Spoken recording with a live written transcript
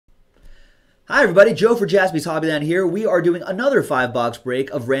Hi everybody, Joe for Jaspy's Hobbyland here. We are doing another 5-box break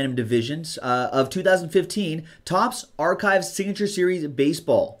of random divisions of 2015 Topps Archives Signature Series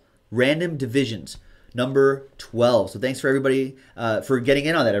Baseball. Random divisions, number 12. So thanks for everybody for getting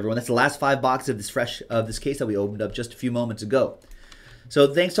in on that, everyone. That's the last 5 boxes of this case that we opened up just a few moments ago.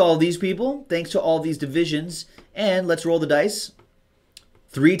 So thanks to all these people, thanks to all these divisions, and let's roll the dice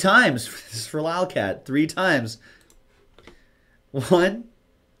 3 times. This is for Lilcat, 3 times. 1,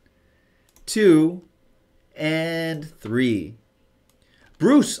 2, and 3.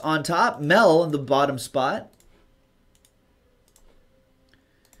 Bruce on top, Mel in the bottom spot.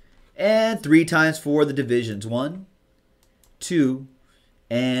 And 3 times for the divisions. 1, 2,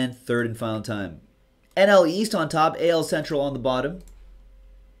 and third and final time. NL East on top, AL Central on the bottom.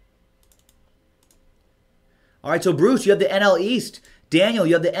 All right, so Bruce, you have the NL East. Daniel,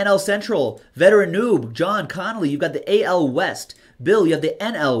 you have the NL Central. Veteran Noob, John Connolly, you've got the AL West. Bill, you have the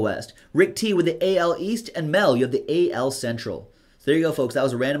NL West. Rick T with the AL East. And Mel, you have the AL Central. So there you go, folks. That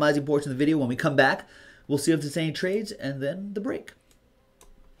was a randomizing portion of the video. When we come back, we'll see if there's any trades and then the break.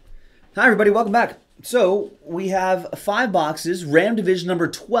 Hi, everybody. Welcome back. So we have 5 boxes. Random division number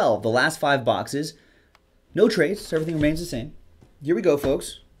 12, the last 5 boxes. No trades, so everything remains the same. Here we go,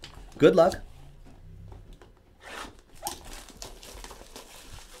 folks. Good luck.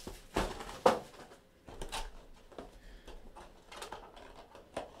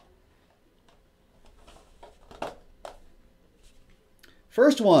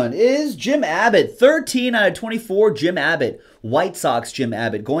 First one is Jim Abbott. 13 out of 24, Jim Abbott. White Sox Jim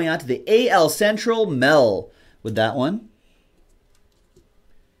Abbott. Going out to the AL Central, Mel with that one.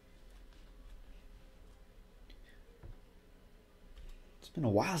 It's been a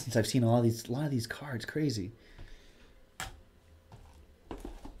while since I've seen a lot of these cards. Crazy.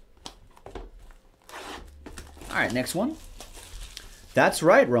 All right, next one. That's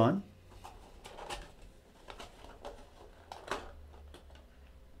right, Ron.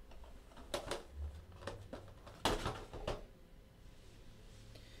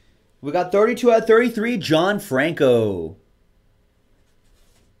 We got 32 out of 33, John Franco.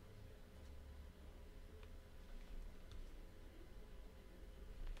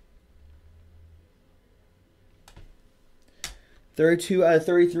 (32 out of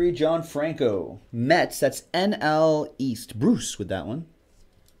 33, John Franco. Mets, that's NL East. Bruce with that one.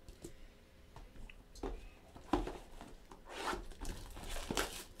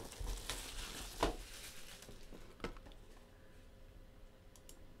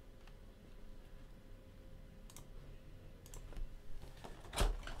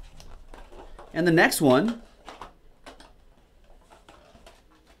 And the next one,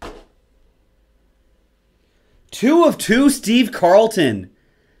 two of 2, Steve Carlton.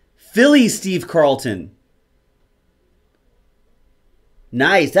 Philly Steve Carlton.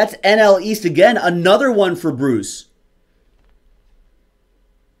 Nice. That's NL East again. Another one for Bruce.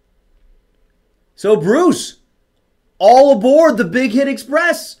 So Bruce, all aboard the Big Hit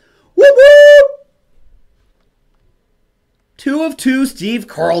Express. Whoop whoop. 2 of 2, Steve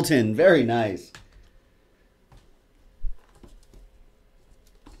Carlton. Very nice.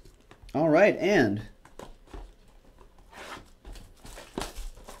 All right, and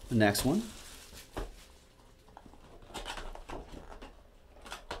the next one.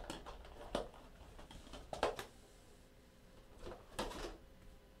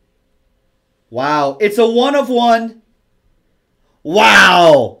 Wow, it's a 1 of 1.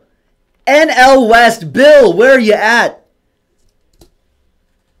 Wow. NL West. Bill, where are you at?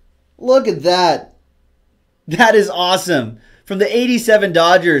 Look at that. That is awesome. From the 87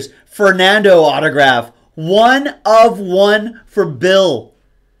 Dodgers, Fernando autograph. 1 of 1 for Bill.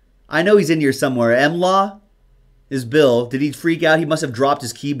 I know he's in here somewhere. M-Law is Bill. Did he freak out? He must have dropped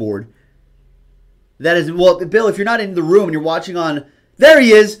his keyboard. That is, well, Bill, if you're not in the room and you're watching on, there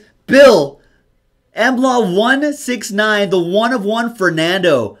he is, Bill. M-Law 169, the 1 of 1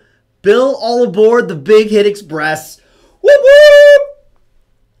 Fernando. Bill all aboard the Big Hit Express. Whoop whoop!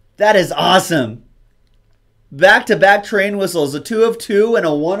 That is awesome. Back-to-back train whistles. A 2 of 2 and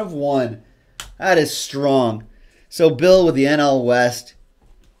a 1 of 1. That is strong. So Bill with the NL West.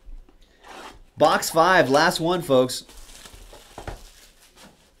 Box 5. Last one, folks.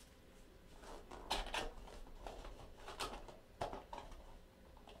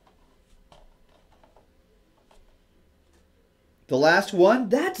 The last one.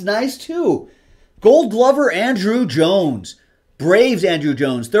 That's nice, too. Gold Glover Andrew Jones. Braves Andrew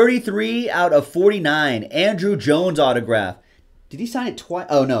Jones, 33 out of 49. Andrew Jones autograph. Did he sign it twice?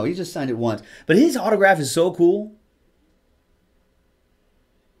 Oh, no, he just signed it once. But his autograph is so cool.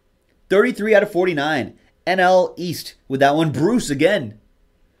 33 out of 49. NL East with that one. Bruce again.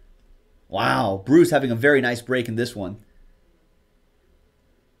 Wow, Bruce having a very nice break in this one.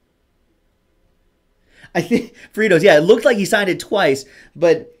 I think Fritos, yeah, it looked like he signed it twice,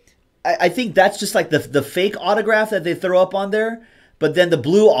 but I think that's just like the fake autograph that they throw up on there. But then the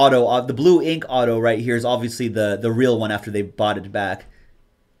blue auto, the blue ink auto right here is obviously the real one after they bought it back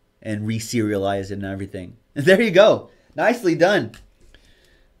and re-serialized it and everything. And there you go. Nicely done.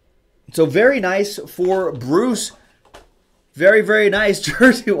 So very nice for Bruce. Very, very nice.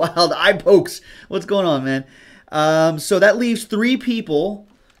 Jersey Wild eye pokes. What's going on, man? So that leaves 3 people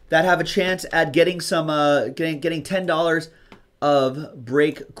that have a chance at getting some getting $10 of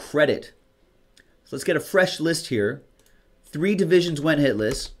break credit. So let's get a fresh list here. 3 divisions went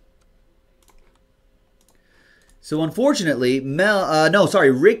hitless. So unfortunately,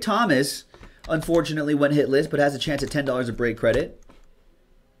 Rick Thomas unfortunately went hitless, but has a chance at $10 of break credit.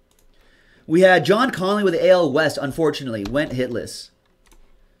 We had John Conley with the AL West, unfortunately, went hitless,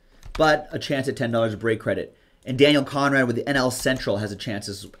 but a chance at $10 of break credit. And Daniel Conrad with the NL Central has a chance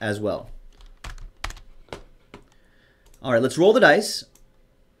as well. All right, let's roll the dice.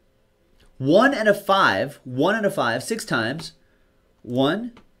 1 and a 5, 1 and a 5, 6 times.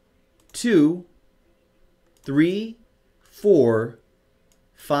 1, 2, 3, 4,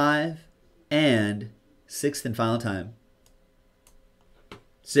 5, and 6th and final time.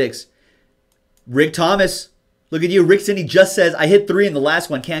 6. Rick Thomas. Look at you. Rick Cindy just says, I hit 3 in the last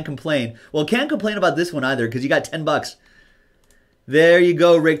one. Can't complain. Well, can't complain about this one either because you got $10. There you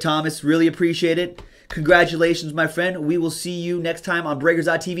go, Rick Thomas. Really appreciate it. Congratulations, my friend. We will see you next time on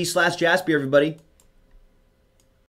Breakers.tv/Jaspy, everybody.